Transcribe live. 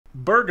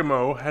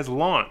Bergamo has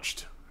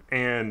launched,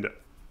 and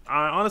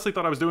I honestly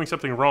thought I was doing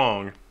something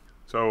wrong,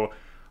 so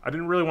I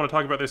didn't really want to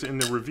talk about this in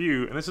the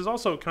review. And this is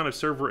also kind of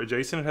server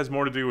adjacent. It has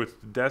more to do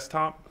with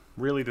desktop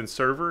really than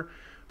server,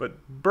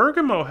 but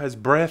Bergamo has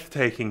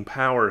breathtaking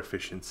power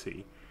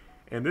efficiency,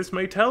 and this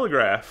may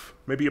telegraph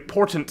maybe a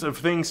portent of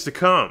things to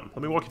come.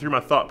 Let me walk you through my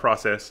thought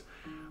process.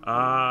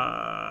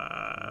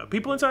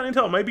 People inside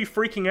Intel may be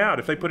freaking out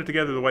if they put it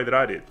together the way that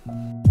I did.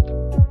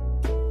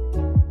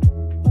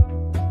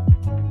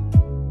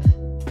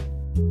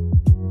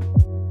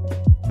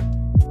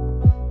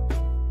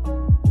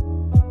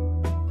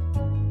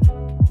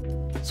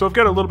 So I've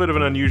got a little bit of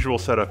an unusual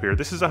setup here.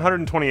 This is a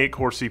 128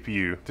 core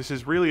CPU. This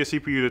is really a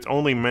CPU that's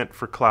only meant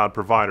for cloud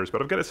providers,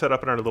 but I've got it set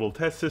up in our little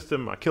test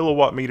system. My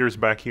kilowatt meter's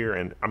back here,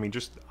 and I mean,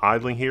 just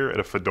idling here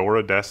at a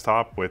Fedora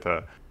desktop with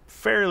a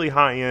fairly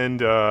high-end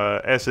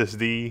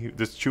SSD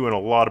that's chewing a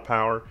lot of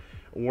power.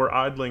 We're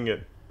idling at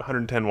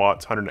 110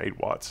 watts, 108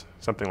 watts,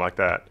 something like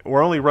that.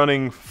 We're only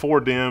running 4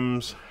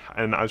 DIMMs,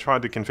 and I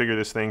tried to configure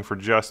this thing for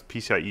just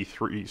PCIe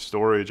 3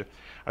 storage.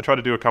 I tried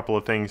to do a couple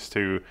of things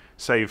to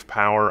save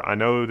power. I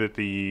know that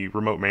the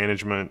remote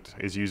management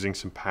is using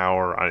some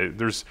power.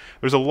 There's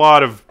a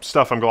lot of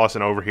stuff I'm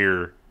glossing over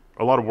here,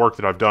 a lot of work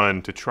that I've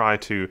done to try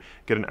to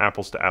get an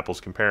apples to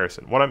apples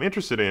comparison. What I'm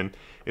interested in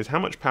is how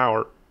much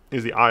power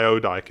is the I/O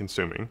die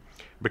consuming,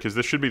 because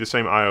this should be the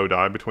same I/O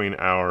die between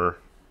our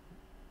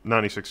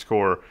 96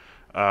 core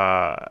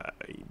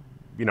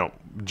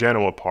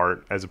Genoa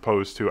part as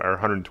opposed to our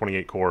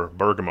 128 core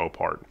Bergamo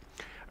part.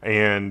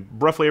 And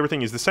roughly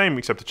everything is the same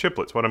except the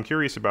chiplets. What I'm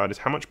curious about is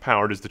how much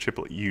power does the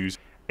chiplet use,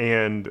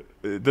 and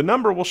the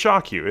number will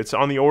shock you. It's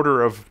on the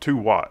order of 2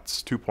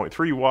 watts,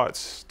 2.3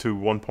 watts to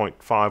 1.5,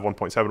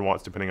 1.7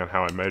 watts depending on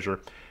how I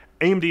measure.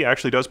 AMD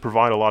actually does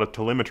provide a lot of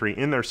telemetry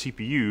in their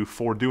CPU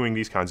for doing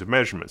these kinds of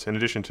measurements. In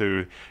addition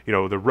to,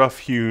 the rough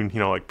hewn,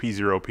 like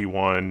P0,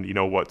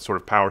 P1, what sort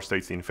of power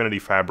states the Infinity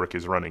Fabric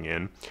is running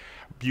in.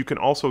 You can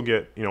also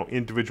get,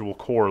 individual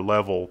core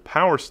level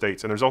power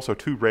states, and there's also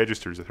 2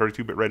 registers, a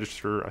 32-bit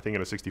register, I think,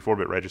 and a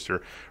 64-bit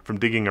register from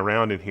digging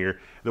around in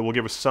here that will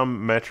give us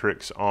some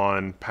metrics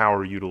on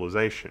power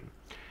utilization.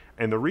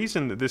 And the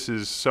reason that this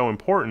is so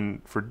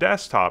important for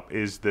desktop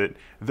is that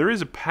there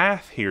is a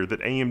path here that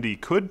AMD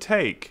could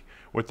take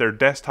with their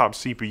desktop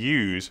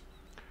CPUs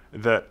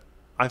that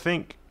I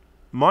think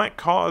might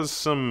cause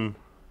some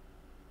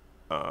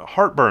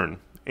heartburn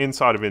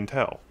inside of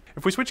Intel.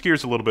 If we switch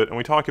gears a little bit and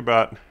we talk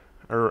about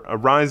a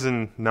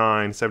Ryzen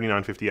 9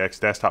 7950X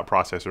desktop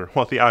processor,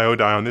 well, the I/O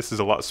die on this is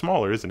a lot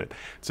smaller, isn't it?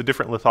 It's a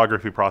different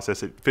lithography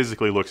process. It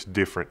physically looks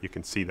different. You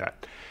can see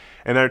that.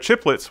 And our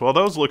chiplets, well,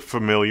 those look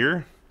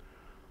familiar.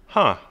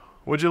 Huh,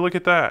 would you look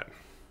at that?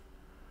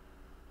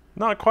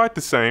 Not quite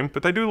the same,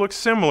 but they do look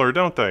similar,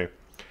 don't they?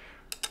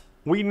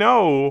 We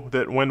know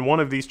that when one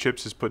of these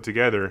chips is put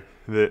together,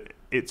 that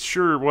it's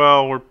sure,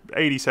 well, we're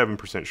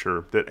 87%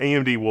 sure that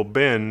AMD will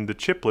bend the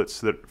chiplets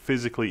that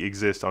physically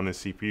exist on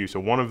this CPU. So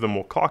one of them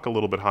will clock a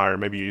little bit higher,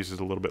 maybe uses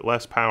a little bit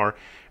less power,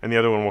 and the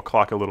other one will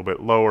clock a little bit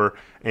lower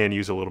and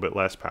use a little bit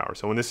less power.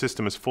 So when this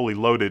system is fully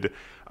loaded,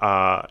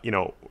 you're not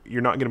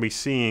going to be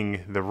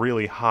seeing the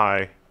really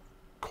high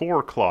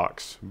core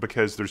clocks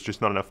because there's just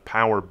not enough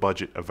power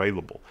budget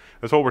available.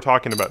 That's what we're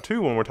talking about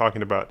too when we're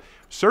talking about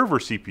server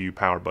CPU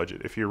power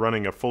budget. If you're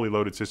running a fully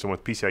loaded system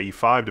with PCIe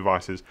 5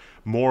 devices,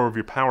 more of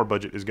your power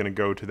budget is going to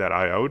go to that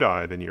I/O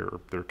die than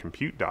their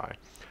compute die.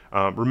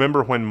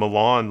 Remember when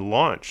Milan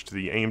launched,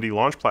 the AMD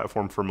launch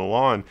platform for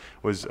Milan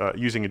was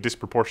using a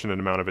disproportionate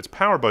amount of its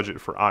power budget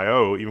for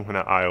I/O, even when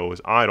that I/O was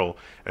idle.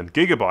 And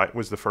Gigabyte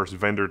was the first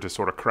vendor to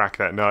sort of crack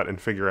that nut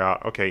and figure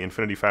out, okay,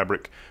 Infinity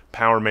Fabric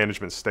power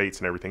management states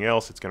and everything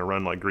else, it's going to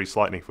run like grease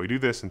lightning if we do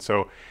this. And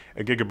so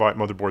Gigabyte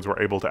motherboards were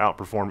able to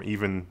outperform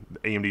even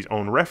AMD's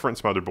own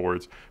reference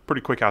motherboards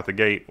pretty quick out the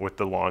gate with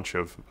the launch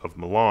of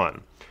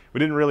Milan. We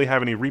didn't really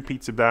have any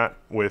repeats of that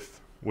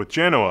with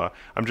Genoa.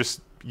 I'm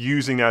just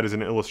using that as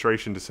an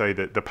illustration to say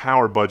that the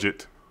power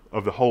budget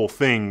of the whole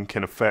thing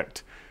can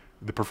affect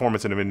the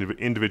performance of an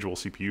individual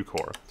CPU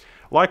core.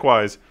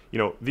 Likewise,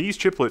 these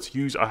chiplets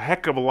use a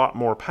heck of a lot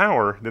more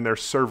power than their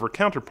server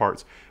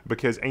counterparts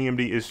because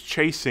AMD is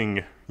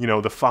chasing, the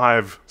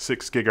 5-6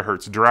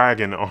 gigahertz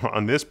dragon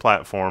on this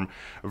platform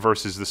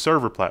versus the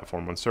server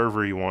platform. On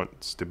server, you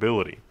want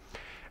stability.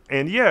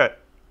 And yet,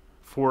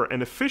 for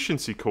an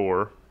efficiency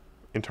core,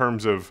 in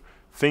terms of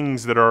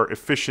things that are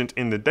efficient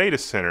in the data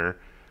center,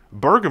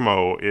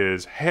 Bergamo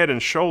is head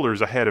and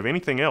shoulders ahead of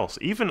anything else,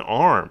 even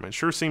ARM. It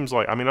sure seems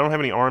like, I don't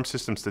have any ARM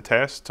systems to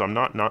test, so I'm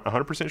not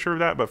 100% sure of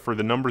that, but for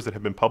the numbers that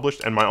have been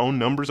published and my own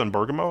numbers on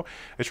Bergamo,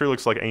 it sure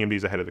looks like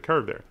AMD's ahead of the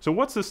curve there. So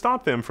what's to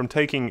stop them from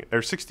taking their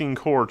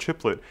 16-core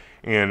chiplet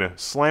and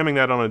slamming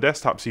that on a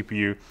desktop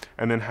CPU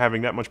and then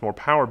having that much more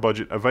power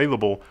budget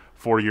available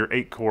for your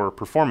 8-core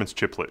performance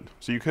chiplet?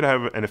 So you could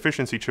have an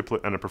efficiency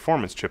chiplet and a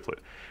performance chiplet.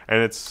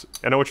 And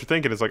I know what you're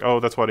thinking, it's like,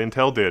 oh, that's what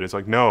Intel did. It's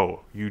like,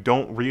 no, you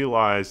don't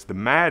realize the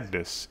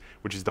madness,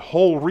 which is the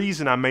whole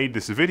reason I made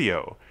this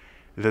video.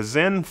 The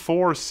Zen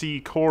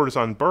 4C cores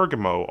on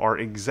Bergamo are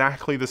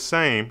exactly the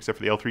same, except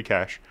for the L3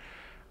 cache,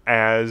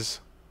 as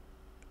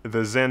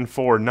the Zen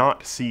 4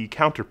 not C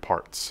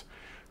counterparts.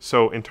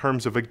 So in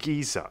terms of a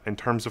Giza, in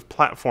terms of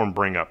platform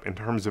bring up, in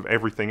terms of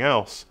everything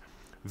else,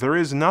 there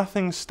is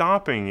nothing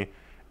stopping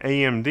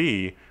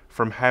AMD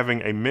from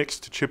having a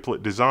mixed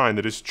chiplet design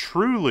that is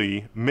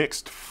truly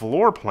mixed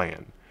floor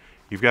plan.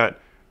 You've got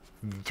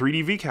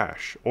 3D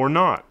V-cache or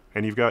not,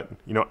 and you've got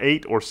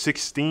 8 or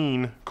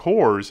 16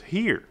 cores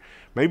here.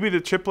 Maybe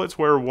the chiplets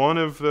where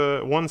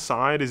one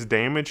side is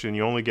damaged and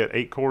you only get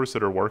 8 cores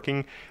that are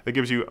working, that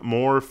gives you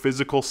more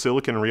physical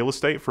silicon real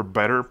estate for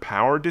better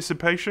power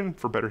dissipation,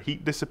 for better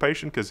heat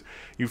dissipation, because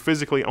you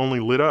physically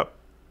only lit up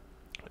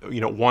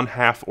one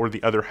half or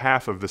the other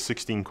half of the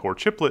 16 core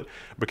chiplet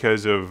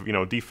because of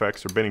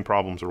defects or binning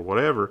problems or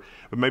whatever.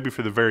 But maybe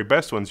for the very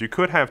best ones you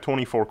could have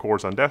 24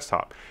 cores on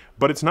desktop,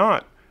 but it's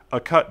not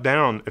a cut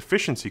down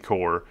efficiency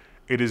core.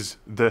 It is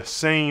the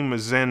same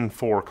Zen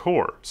 4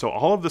 core. So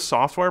all of the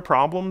software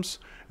problems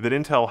that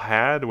Intel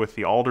had with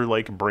the Alder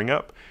Lake bring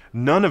up,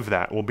 none of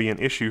that will be an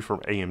issue for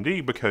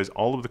AMD because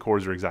all of the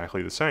cores are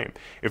exactly the same.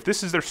 If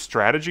this is their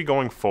strategy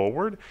going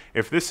forward,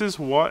 if this is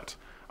what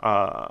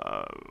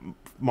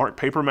Mark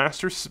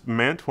Papermaster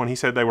meant when he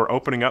said they were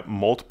opening up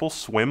multiple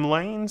swim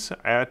lanes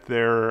at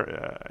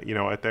their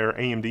at their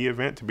AMD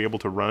event to be able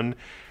to run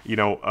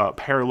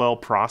parallel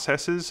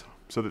processes,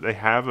 so that they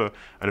have an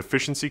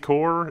efficiency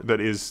core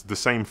that is the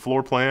same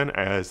floor plan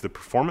as the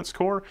performance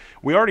core.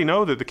 We already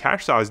know that the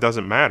cache size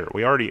doesn't matter.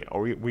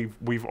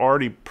 We've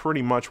already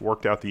pretty much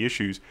worked out the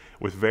issues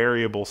with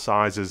variable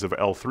sizes of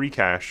L3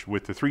 cache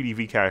with the 3D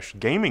V-cache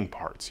gaming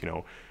parts.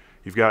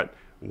 You've got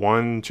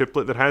one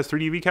chiplet that has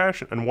 3D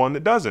V-cache and one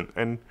that doesn't,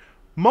 and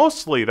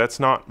mostly that's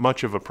not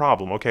much of a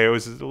problem. Okay, it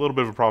was a little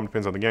bit of a problem,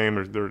 depends on the game.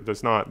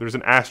 There's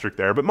an asterisk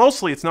there, but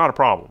mostly it's not a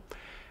problem.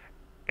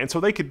 And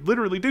so they could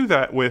literally do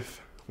that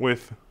with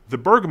the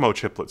Bergamo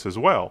chiplets as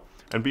well,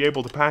 and be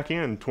able to pack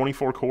in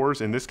 24 cores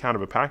in this kind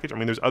of a package. I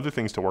mean, there's other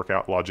things to work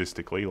out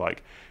logistically,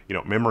 like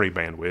memory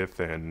bandwidth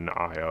and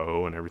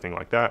I/O and everything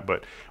like that.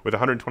 But with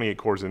 128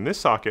 cores in this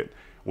socket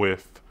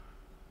with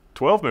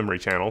 12 memory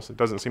channels, it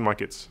doesn't seem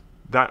like it's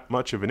that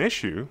much of an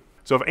issue.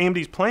 So if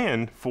AMD's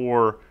plan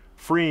for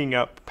freeing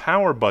up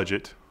power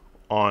budget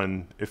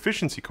on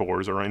efficiency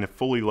cores or in a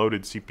fully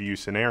loaded CPU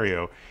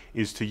scenario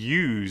is to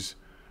use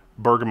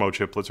Bergamo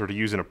chiplets, or to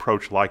use an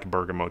approach like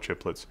Bergamo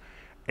chiplets,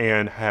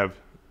 and have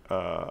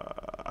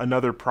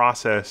another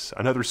process,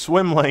 another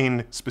swim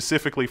lane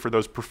specifically for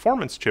those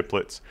performance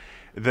chiplets,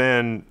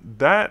 then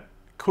that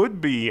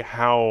could be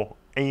how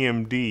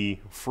AMD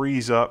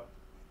frees up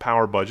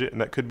power budget,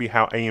 and that could be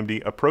how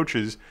AMD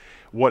approaches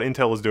what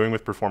Intel is doing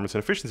with performance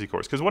and efficiency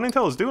cores. Because what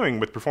Intel is doing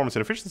with performance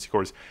and efficiency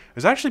cores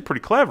is actually pretty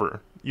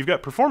clever. You've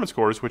got performance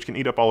cores, which can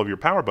eat up all of your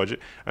power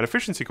budget, and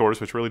efficiency cores,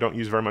 which really don't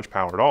use very much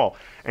power at all.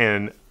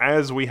 And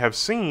as we have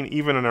seen,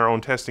 even in our own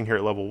testing here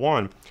at level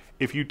 1,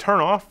 if you turn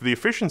off the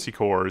efficiency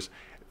cores,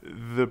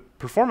 the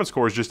performance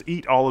cores just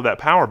eat all of that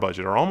power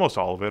budget, or almost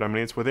all of it. I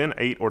mean, it's within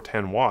 8 or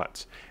 10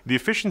 watts. The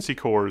efficiency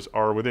cores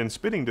are within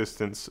spitting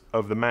distance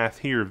of the math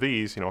here of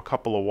these, a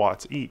couple of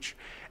watts each.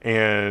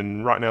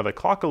 And right now they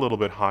clock a little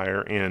bit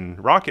higher in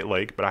Rocket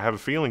Lake, but I have a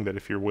feeling that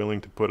if you're willing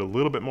to put a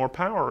little bit more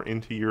power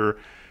into your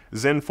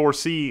Zen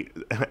 4C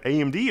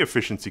AMD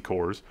efficiency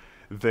cores,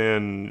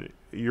 then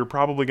you're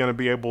probably going to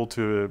be able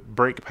to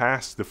break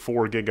past the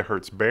 4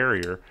 gigahertz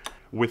barrier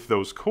with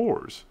those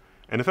cores.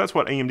 And if that's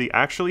what AMD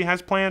actually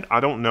has planned,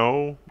 I don't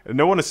know.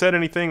 No one has said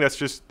anything. That's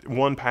just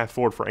one path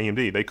forward for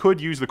AMD. They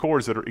could use the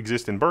cores that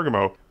exist in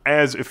Bergamo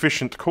as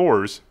efficient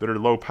cores that are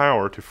low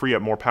power to free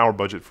up more power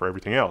budget for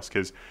everything else,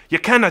 because you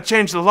cannot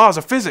change the laws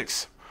of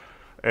physics,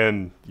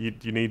 and you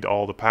need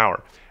all the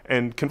power.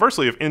 And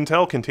conversely, if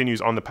Intel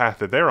continues on the path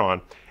that they're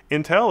on,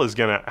 Intel is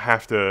going to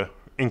have to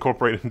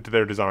incorporate into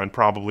their design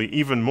probably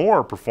even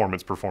more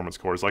performance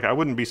cores. Like, I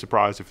wouldn't be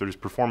surprised if there's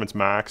Performance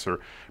Max or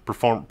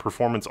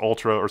Performance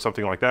Ultra or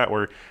something like that,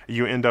 where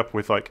you end up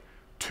with like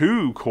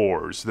 2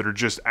 cores that are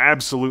just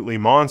absolutely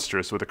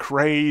monstrous with a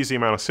crazy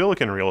amount of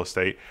silicon real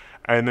estate,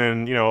 and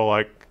then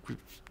like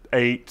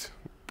 8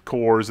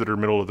 cores that are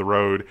middle of the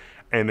road,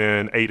 and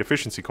then 8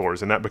 efficiency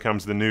cores, and that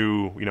becomes the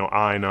new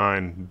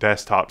i9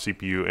 desktop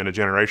CPU in a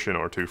generation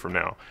or 2 from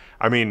now.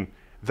 I mean,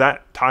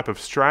 that type of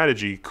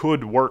strategy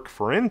could work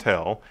for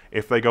Intel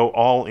if they go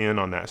all in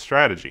on that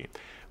strategy.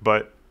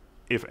 But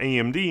if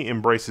AMD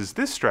embraces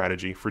this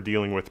strategy for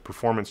dealing with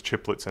performance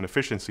chiplets and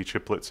efficiency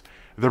chiplets,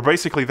 they're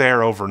basically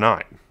there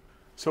overnight.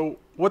 So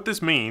what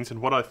this means,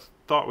 and what I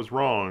thought was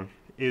wrong,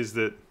 is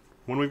that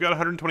when we've got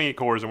 128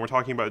 cores and we're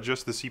talking about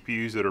just the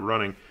CPUs that are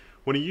running,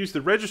 when you use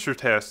the register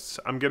tests,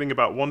 I'm getting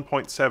about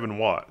 1.7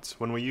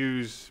 watts. When we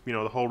use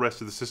the whole rest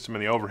of the system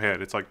and the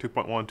overhead, it's like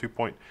 2.1,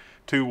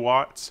 2.2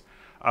 watts.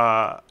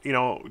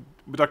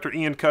 Dr.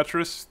 Ian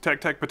Cuttress,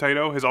 Tech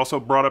Potato, has also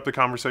brought up the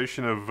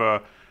conversation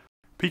of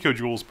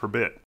picojoules per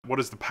bit. What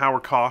is the power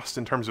cost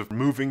in terms of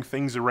moving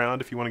things around,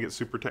 if you want to get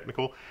super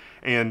technical?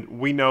 And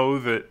we know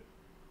that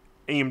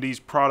AMD's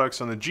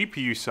products on the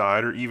GPU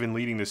side are even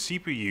leading the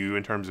CPU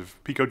in terms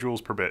of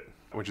picojoules per bit.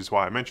 which is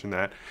why I mentioned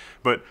that.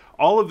 But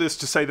all of this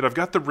to say that I've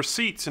got the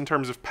receipts in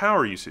terms of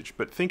power usage,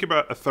 but think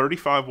about a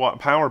 35 watt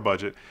power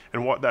budget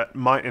and what that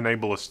might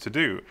enable us to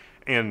do.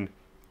 And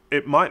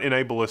it might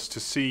enable us to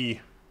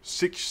see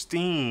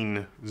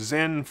 16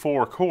 Zen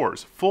 4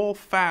 cores, full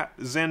fat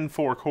Zen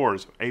 4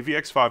 cores,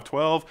 AVX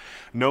 512,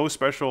 no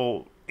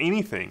special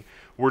anything.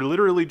 We're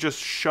literally just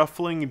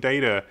shuffling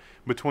data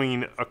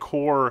between a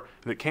core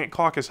that can't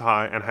clock as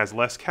high and has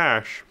less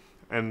cache,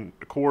 and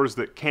cores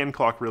that can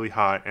clock really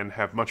high and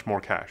have much more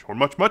cache, or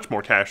much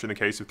more cache in the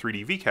case of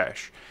 3D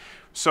cache.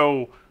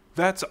 So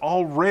that's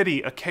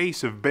already a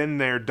case of been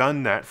there,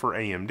 done that for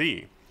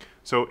AMD.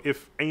 So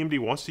if AMD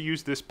wants to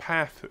use this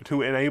path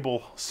to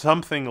enable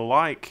something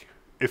like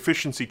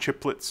efficiency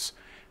chiplets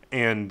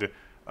and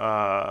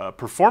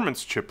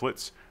performance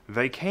chiplets,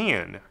 they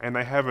can, and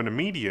they have an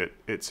immediate,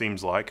 it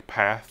seems like,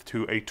 path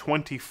to a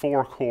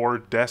 24-core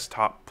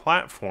desktop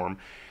platform,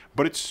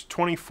 but it's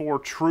 24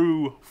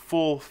 true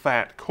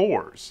full-fat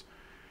cores.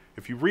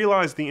 If you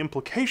realize the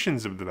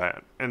implications of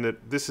that, and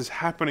that this is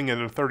happening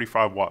in a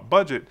 35-watt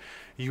budget,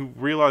 you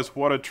realize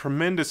what a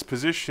tremendous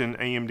position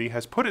AMD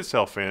has put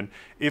itself in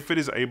if it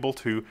is able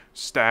to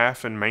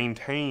staff and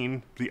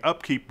maintain the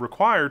upkeep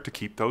required to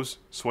keep those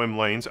swim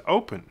lanes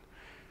open.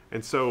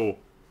 And so,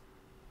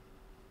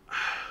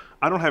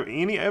 I don't have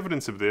any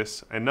evidence of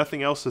this, and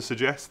nothing else to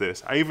suggest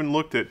this. I even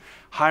looked at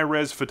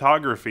high-res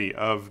photography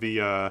of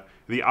the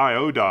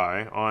I/O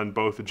die on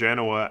both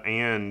Genoa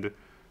and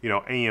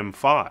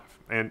AM5.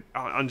 And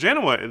on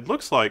Genoa, it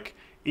looks like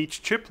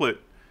each chiplet,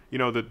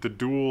 the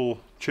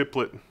dual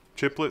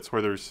chiplets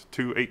where there's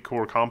two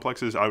 8-core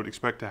complexes, I would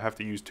expect to have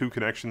to use 2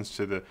 connections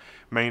to the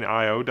main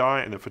I/O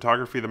die, and the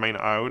photography of the main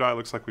I/O die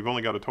looks like we've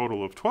only got a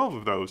total of 12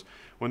 of those,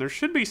 when there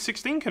should be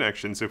 16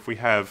 connections if we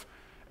have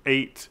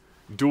 8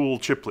 dual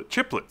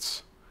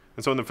chiplets.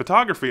 And so in the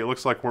photography, it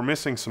looks like we're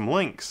missing some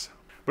links.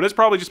 But it's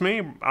probably just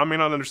me. I may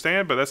not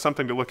understand, but that's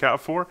something to look out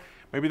for.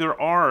 Maybe there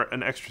are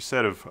an extra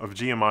set of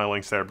GMI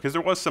links there, because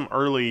there was some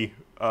early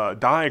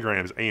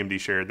diagrams AMD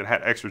shared that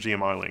had extra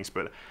GMI links,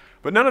 but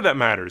none of that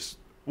matters.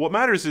 What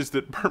matters is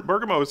that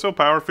Bergamo is so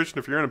power efficient.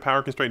 If you're in a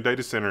power constrained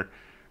data center,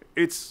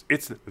 it's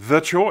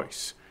the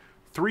choice.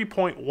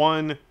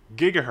 3.1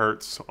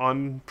 gigahertz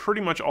on pretty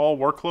much all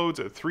workloads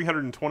at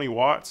 320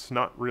 watts,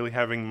 not really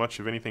having much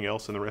of anything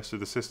else in the rest of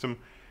the system,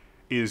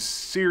 is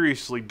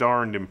seriously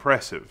darned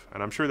impressive.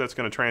 And I'm sure that's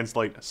going to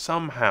translate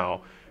somehow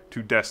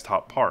to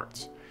desktop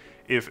parts.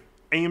 If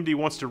AMD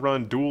wants to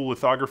run dual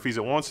lithographies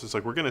at once, it's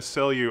like, we're going to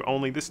sell you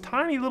only this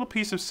tiny little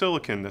piece of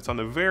silicon that's on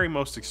the very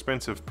most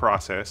expensive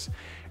process,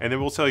 and then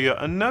we'll sell you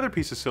another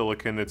piece of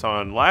silicon that's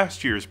on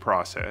last year's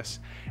process,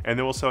 and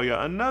then we'll sell you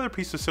another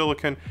piece of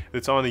silicon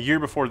that's on the year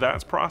before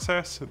that's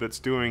process, that's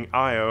doing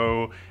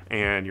I/O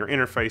and your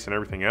interface and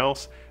everything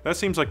else. That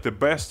seems like the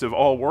best of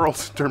all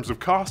worlds in terms of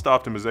cost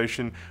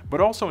optimization,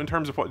 but also in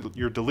terms of what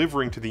you're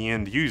delivering to the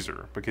end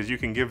user, because you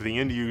can give the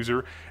end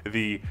user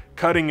the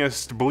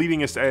cuttingest,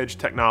 bleedingest edge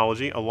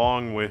technology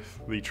along with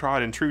the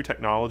tried and true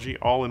technology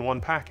all in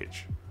one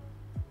package.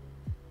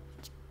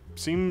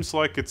 Seems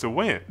like it's a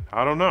win.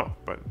 I don't know,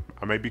 but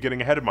I may be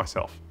getting ahead of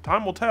myself.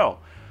 Time will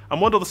tell.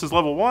 I'm Wendell, this is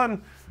level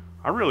 1.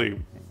 I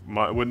really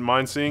wouldn't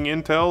mind seeing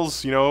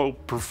Intel's,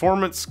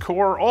 performance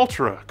core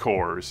ultra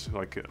cores,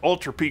 like an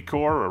ultra peak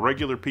core, a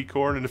regular peak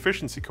core, and an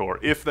efficiency core,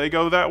 if they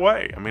go that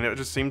way. I mean, it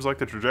just seems like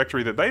the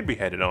trajectory that they'd be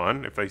headed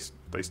on if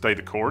they stay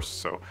the course.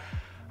 So,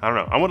 I don't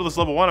know. I'm Wendell, this is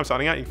level 1. I'm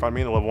signing out. You can find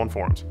me in the level 1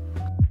 forums.